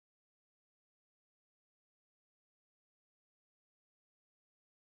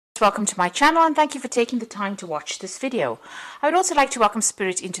Welcome to my channel and thank you for taking the time to watch this video. I would also like to welcome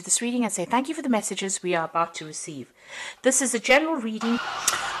Spirit into this reading and say thank you for the messages we are about to receive. This is a general reading.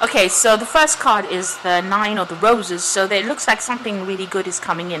 Okay, so the first card is the Nine of the Roses. So it looks like something really good is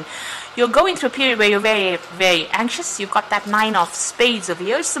coming in. You're going through a period where you're very, very anxious. You've got that Nine of Spades over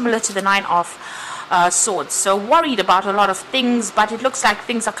here, similar to the Nine of Swords. So worried about a lot of things, but it looks like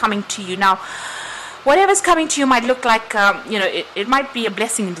things are coming to you. Now, whatever's coming to you might look like, it might be a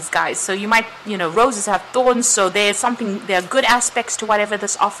blessing in disguise. So you might, roses have thorns. So there are good aspects to whatever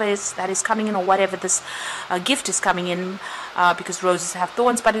this offer is that is coming in, or whatever this gift is coming in, because roses have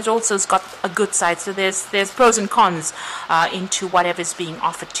thorns, but it also has got a good side. So there's pros and cons into whatever is being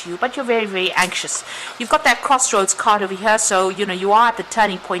offered to you, but you're very, very anxious. You've got that crossroads card over here. So, you are at the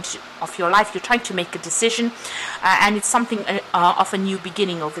turning point of your life. You're trying to make a decision, and it's something of a new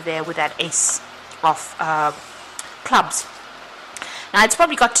beginning over there with that Ace of clubs. Now it's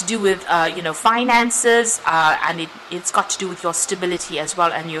probably got to do with finances, and it's got to do with your stability as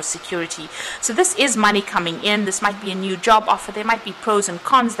well and your security. So this is money coming in. This might be a new job offer. There might be pros and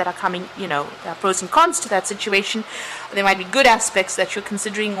cons that are coming, there are pros and cons to that situation. There might be good aspects that you're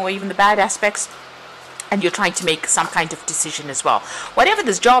considering, or even the bad aspects, and you're trying to make some kind of decision as well. Whatever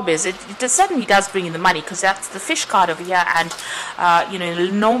this job is, it certainly does bring in the money, because that's the fish card over here, and in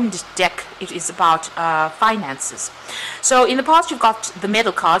a gnomed deck, it is about finances. So in the past, you've got the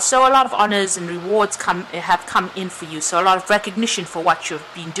medal card, so a lot of honors and rewards have come in for you, so a lot of recognition for what you've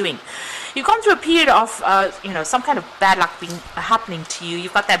been doing. You've gone through a period of, some kind of bad luck happening to you.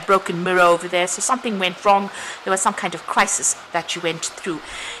 You've got that broken mirror over there, so something went wrong. There was some kind of crisis that you went through.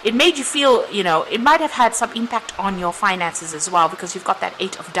 It made you feel, it might have had some impact on your finances as well, because you've got that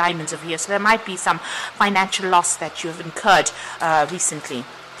Eight of Diamonds over here. So there might be some financial loss that you've incurred recently.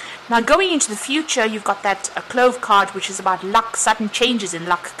 Now, going into the future, you've got that Clove card, which is about luck, sudden changes in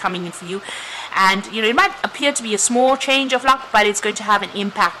luck coming in for you. And, it might appear to be a small change of luck, but it's going to have an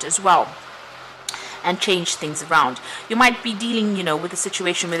impact as well and change things around. You might be dealing, with a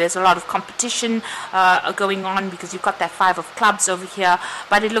situation where there's a lot of competition going on, because you've got that Five of Clubs over here,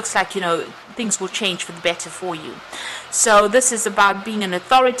 but it looks like, things will change for the better for you. So this is about being an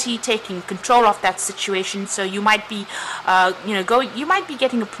authority, taking control of that situation. So you might be, you might be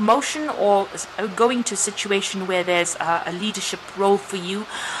getting a promotion, or going to a situation where there's a leadership role for you,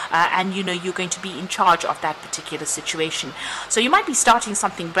 and you're going to be in charge of that particular situation. So you might be starting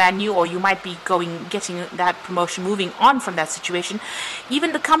something brand new, or you might be getting that promotion, moving on from that situation.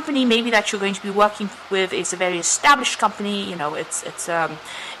 Even the company maybe that you're going to be working with is a very established company. It's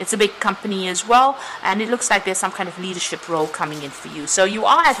a big company as well, and it looks like there's some kind of leadership role coming in for you. So you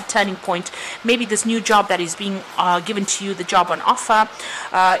are at a turning point. Maybe this new job that is being given to you, the job on offer,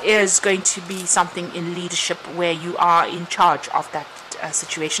 is going to be something in leadership where you are in charge of that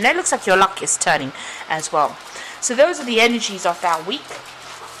situation. It looks like your luck is turning as well. So those are the energies of that week.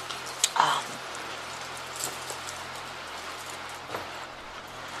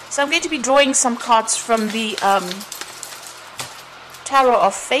 So I'm going to be drawing some cards from the Tarot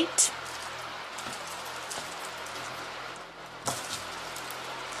of Fate.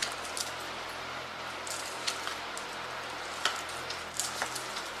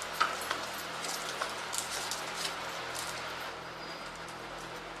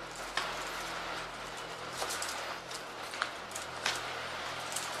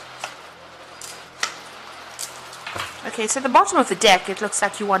 Okay, so at the bottom of the deck, it looks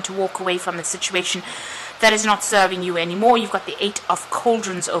like you want to walk away from a situation that is not serving you anymore. You've got the Eight of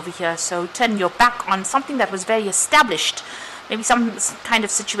Cauldrons over here, so turn your back on something that was very established. Maybe some kind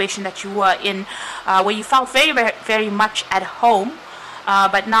of situation that you were in, where you felt very, very, very much at home,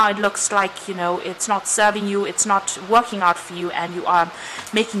 but now it looks like, it's not serving you, it's not working out for you, and you are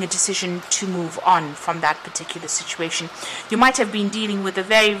making a decision to move on from that particular situation. You might have been dealing with a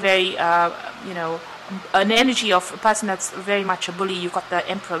very, very, an energy of a person that's very much a bully. You've got the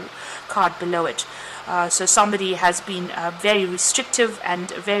Emperor card below it. So somebody has been very restrictive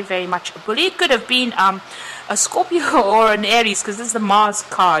and very, very much a bully. It could have been a Scorpio or an Aries, because this is the Mars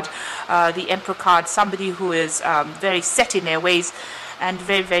card, the Emperor card. Somebody who is very set in their ways and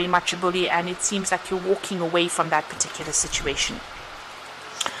very, very much a bully, and it seems like you're walking away from that particular situation.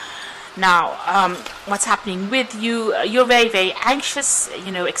 Now, what's happening with you? You're very, very anxious,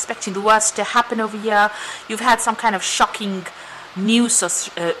 expecting the worst to happen over here. You've had some kind of shocking news or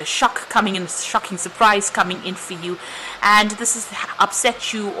shock coming in, shocking surprise coming in for you, and this has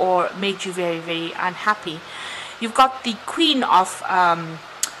upset you or made you very, very unhappy. You've got the Queen of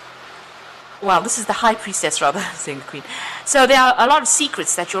well, this is the high priestess rather, saying the queen. So there are a lot of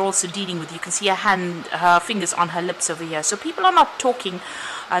secrets that you're also dealing with. You can see her fingers on her lips over here. So people are not talking.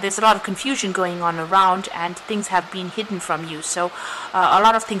 There's a lot of confusion going on around, and things have been hidden from you. So a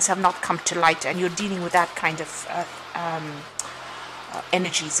lot of things have not come to light, and you're dealing with that kind of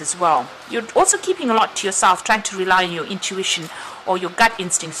energies as well. You're also keeping a lot to yourself, trying to rely on your intuition or your gut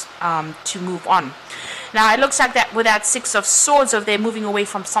instincts to move on. Now it looks like that with that Six of Swords over there, moving away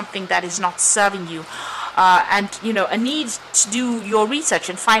from something that is not serving you, and a need to do your research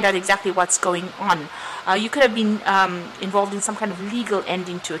and find out exactly what's going on. You could have been involved in some kind of legal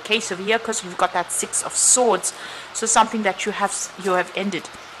ending to a case over here, because you've got that Six of Swords, so something that you have ended.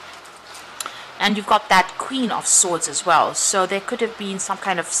 And you've got that Queen of Swords as well. So there could have been some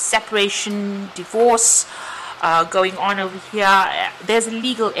kind of separation, divorce going on over here. There's a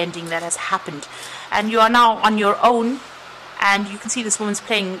legal ending that has happened. And you are now on your own. And you can see this woman's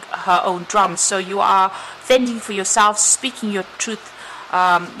playing her own drums. So you are fending for yourself, speaking your truth.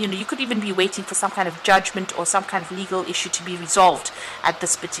 You could even be waiting for some kind of judgment or some kind of legal issue to be resolved at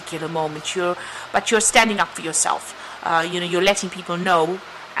this particular moment. But you're standing up for yourself. You're letting people know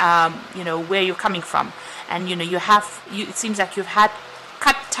where you're coming from, and it seems like you've had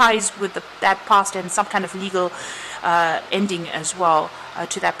cut ties with that past and some kind of legal ending as well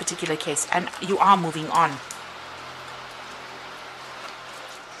to that particular case, and you are moving on.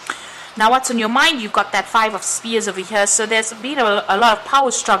 Now what's on your mind? You've got that Five of Spears over here, so there's been a lot of power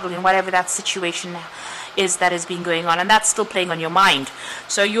struggle in whatever that situation is that has been going on, and that's still playing on your mind.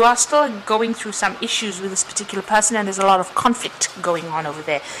 So you are still going through some issues with this particular person, and there's a lot of conflict going on over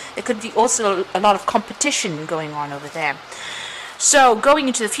there. There could be also a lot of competition going on over there. So going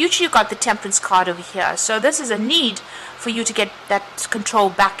into the future, you've got the Temperance card over here. So this is a need for you to get that control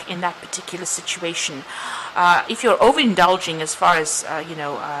back in that particular situation. If you're overindulging as far as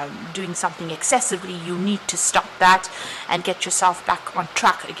doing something excessively, you need to stop that and get yourself back on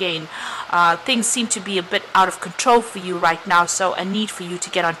track again. Things seem to be a bit out of control for you right now, so a need for you to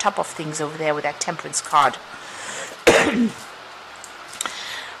get on top of things over there with that Temperance card.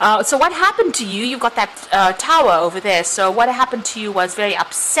 So what happened to you? You've got that tower over there. So what happened to you was very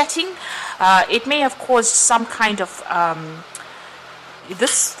upsetting. It may have caused some kind of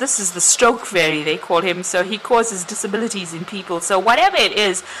this is the stroke fairy, they call him. So he causes disabilities in people. So whatever it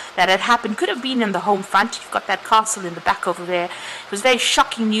is that had happened could have been in the home front. You've got that castle in the back over there. It was very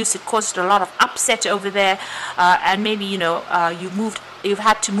shocking news. It caused a lot of upset over there, and maybe you've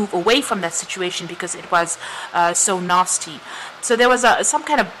had to move away from that situation because it was so nasty. So there was some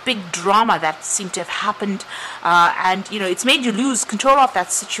kind of big drama that seemed to have happened, and it's made you lose control of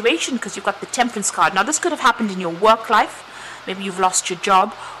that situation because you've got the Temperance card. Now this could have happened in your work life. Maybe you've lost your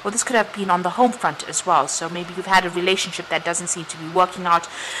job, or this could have been on the home front as well. So maybe you've had a relationship that doesn't seem to be working out.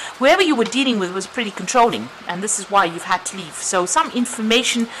 Whoever you were dealing with was pretty controlling, and this is why you've had to leave. So some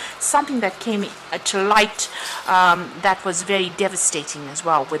information, something that came to light that was very devastating as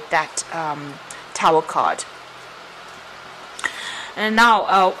well with that Tower card. And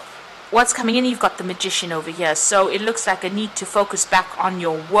now what's coming in, you've got the Magician over here. So it looks like a need to focus back on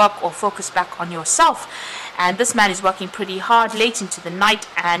your work or focus back on yourself. And this man is working pretty hard late into the night,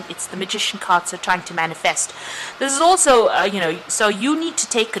 and it's the Magician card, so trying to manifest. This is also, so you need to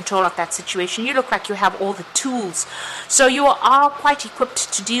take control of that situation. You look like you have all the tools. So you are quite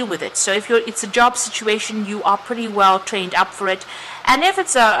equipped to deal with it. So if it's a job situation, you are pretty well trained up for it. And if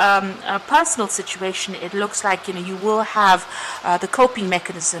it's a personal situation, it looks like you will have the coping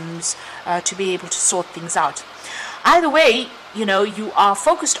mechanisms to be able to sort things out. Either way, you are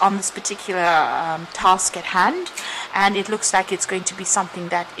focused on this particular task at hand, and it looks like it's going to be something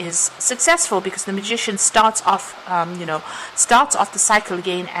that is successful because the Magician starts off the cycle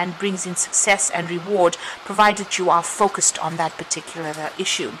again and brings in success and reward, provided you are focused on that particular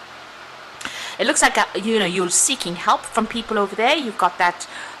issue. It looks like you're seeking help from people over there. You've got that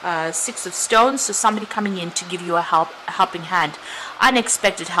Six of Stones, so somebody coming in to give you a helping hand,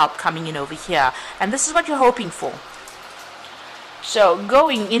 unexpected help coming in over here, and this is what you're hoping for. So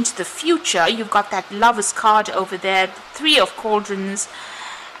going into the future, you've got that Lover's card over there, Three of Cauldrons,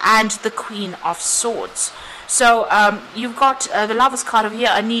 and the Queen of Swords. So you've got the Lover's card over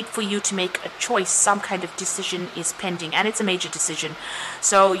here, a need for you to make a choice. Some kind of decision is pending, and it's a major decision.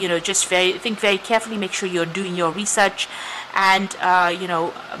 So, just think very carefully, make sure you're doing your research, and,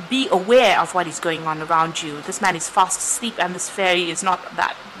 be aware of what is going on around you. This man is fast asleep, and this fairy is not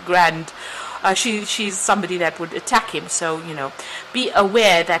that grand. She's somebody that would attack him. So, be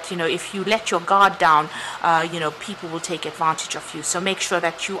aware that, if you let your guard down, people will take advantage of you. So make sure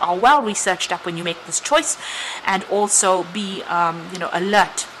that you are well researched up when you make this choice, and also be,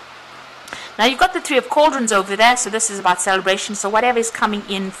 alert. Now you've got the Three of Cauldrons over there, so this is about celebration. So whatever is coming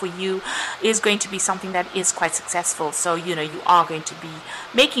in for you is going to be something that is quite successful. So, you know, you are going to be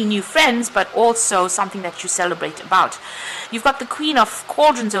making new friends, but also something that you celebrate about. You've got the Queen of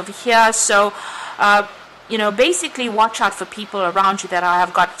Cauldrons over here, so you know, basically watch out for people around you that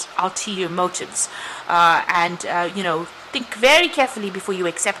have got ulterior motives, and you know, think very carefully before you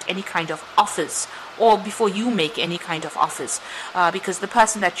accept any kind of offers, or before you make any kind of offers, because the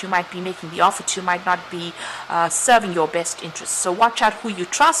person that you might be making the offer to might not be serving your best interests. So watch out who you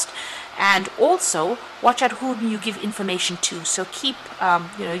trust, and also watch out who you give information to. So keep,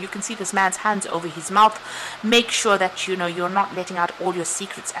 you know, you can see this man's hands over his mouth. Make sure that, you know, you're not letting out all your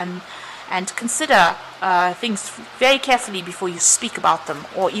secrets, and consider things very carefully before you speak about them,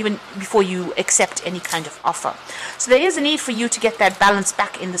 or even before you accept any kind of offer. So there is a need for you to get that balance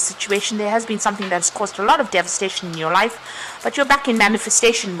back in the situation. There has been something that has caused a lot of devastation in your life, but you're back in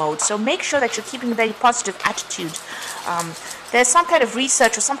manifestation mode. So make sure that you're keeping a very positive attitude. There's some kind of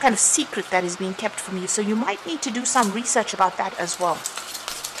research or some kind of secret that is being kept from you, so you might need to do some research about that as well.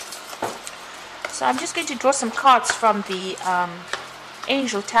 So I'm just going to draw some cards from the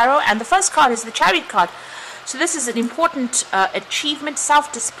Angel Tarot, and the first card is the Chariot card. So this is an important achievement,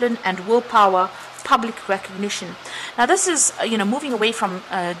 self-discipline and willpower, public recognition. Now this is you know, moving away from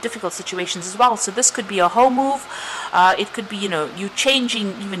difficult situations as well. So this could be a home move, it could be, you know, you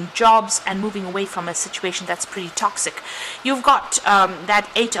changing even jobs and moving away from a situation that's pretty toxic. You've got that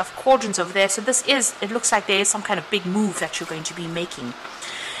Eight of Cauldrons over there, so this is, it looks like there is some kind of big move that you're going to be making.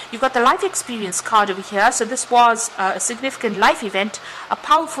 You've got the life experience card over here. So this was a significant life event, a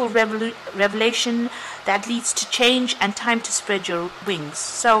powerful revelation that leads to change and time to spread your wings.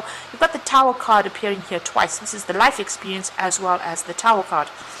 So you've got the Tower card appearing here twice. This is the life experience as well as the Tower card.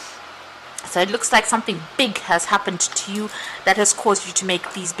 So it looks like something big has happened to you that has caused you to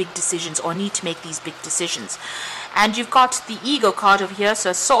make these big decisions, or need to make these big decisions. And you've got the Ego card over here.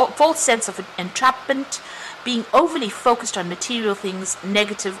 So a false sense of entrapment, being overly focused on material things,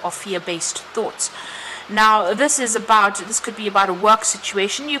 negative or fear-based thoughts. Now this could be about a work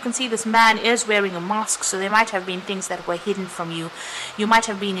situation. You can see this man is wearing a mask, so there might have been things that were hidden from you. You might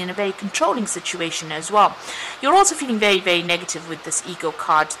have been in a very controlling situation as well. You're also feeling very, very negative with this Ego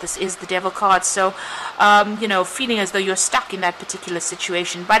card. This is the Devil card, so you know, feeling as though you're stuck in that particular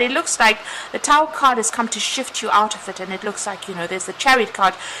situation. But it looks like the Tower card has come to shift you out of it, and it looks like, you know, there's the Chariot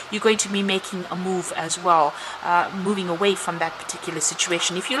card. You're going to be making a move as well, moving away from that particular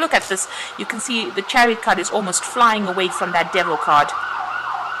situation. If you look at this, you can see the Chariot card is almost flying away from that Devil card.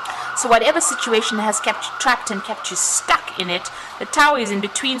 So whatever situation has kept you trapped and kept you stuck in it, the Tower is in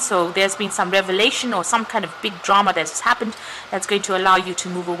between. So there's been some revelation or some kind of big drama that has happened that's going to allow you to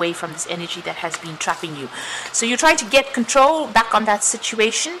move away from this energy that has been trapping you. So you're trying to get control back on that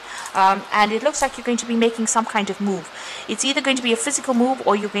situation, and it looks like you're going to be making some kind of move. It's either going to be a physical move,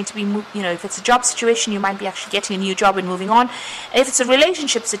 or you're going to be, you know, if it's a job situation, you might be actually getting a new job and moving on. If it's a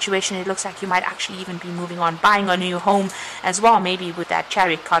relationship situation, it looks like you might actually even be moving on, buying a new home as well, maybe with that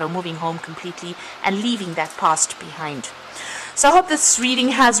Chariot card, or moving home completely and leaving that past behind. So I hope this reading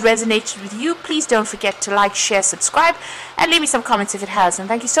has resonated with you. Please don't forget to like, share, subscribe, and leave me some comments if it has. And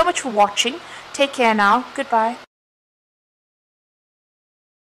thank you so much for watching. Take care now. Goodbye.